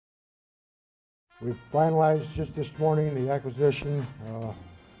We've finalized just this morning the acquisition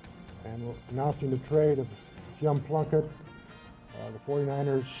and we're announcing the trade of Jim Plunkett. The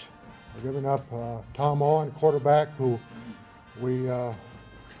 49ers are giving up Tom Owen, quarterback, who we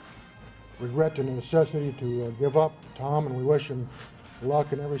regret the necessity to give up Tom, and we wish him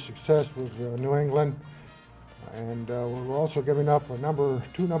luck and every success with New England. And we're also giving up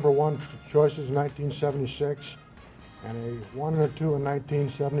two number one choices in 1976 and a 1 and a 2 in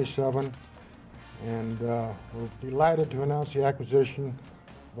 1977. And we're delighted to announce the acquisition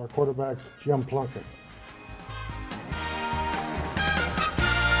of our quarterback, Jim Plunkett.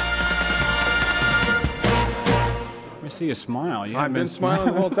 I see you smile. I've been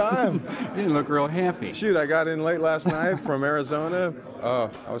smiling the whole time. You didn't look real happy. Shoot, I got in late last night from Arizona. I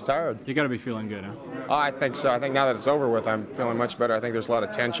was tired. You got to be feeling good, huh? I think so. I think now that it's over with, I'm feeling much better. I think there's a lot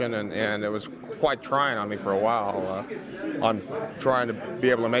of tension, and it was quite trying on me for a while on trying to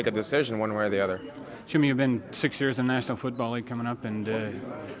be able to make a decision one way or the other. Jimmy, you've been 6 years in the National Football League coming up, and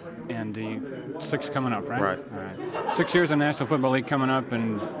 6 coming up, right? Right. All right. 6 years in the National Football League coming up,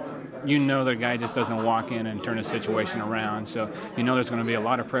 and you know the guy just doesn't walk in and turn a situation around. So you know there's going to be a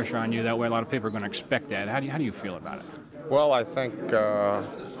lot of pressure on you. That way, a lot of people are going to expect that. How do you feel about it? Well, I think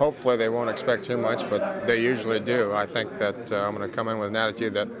hopefully they won't expect too much, but they usually do. I think that I'm going to come in with an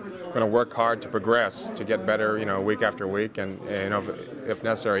attitude that I'm going to work hard to progress, to get better, week after week, and if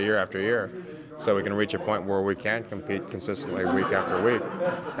necessary, year after year, so we can reach a point where we can compete consistently week after week.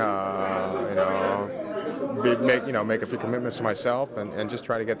 Make a few commitments to myself, and just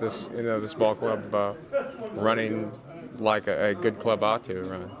try to get this ball club running like a good club ought to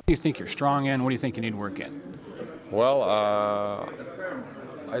run. What do you think you're strong in? What do you think you need to work in? Well,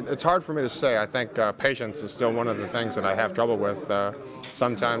 it's hard for me to say. I think patience is still one of the things that I have trouble with.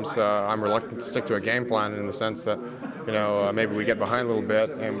 Sometimes I'm reluctant to stick to a game plan in the sense that, maybe we get behind a little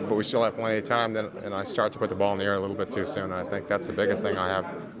bit, but we still have plenty of time, and I start to put the ball in the air a little bit too soon. I think that's the biggest thing I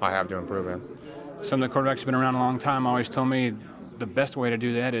have to improve in. Some of the quarterbacks have been around a long time always told me the best way to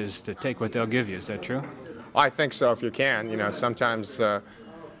do that is to take what they'll give you. Is that true? I think so, if you can. Sometimes I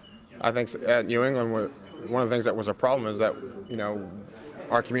think at New England, one of the things that was a problem is that,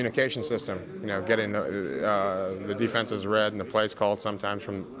 our communication system, getting the defenses read and the plays called sometimes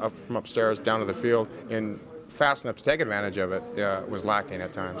from upstairs down to the field and fast enough to take advantage of it was lacking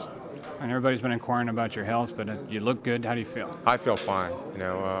at times. And everybody's been inquiring about your health, but you look good. How do you feel? I feel fine.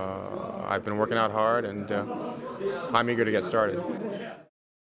 I've been working out hard, and I'm eager to get started.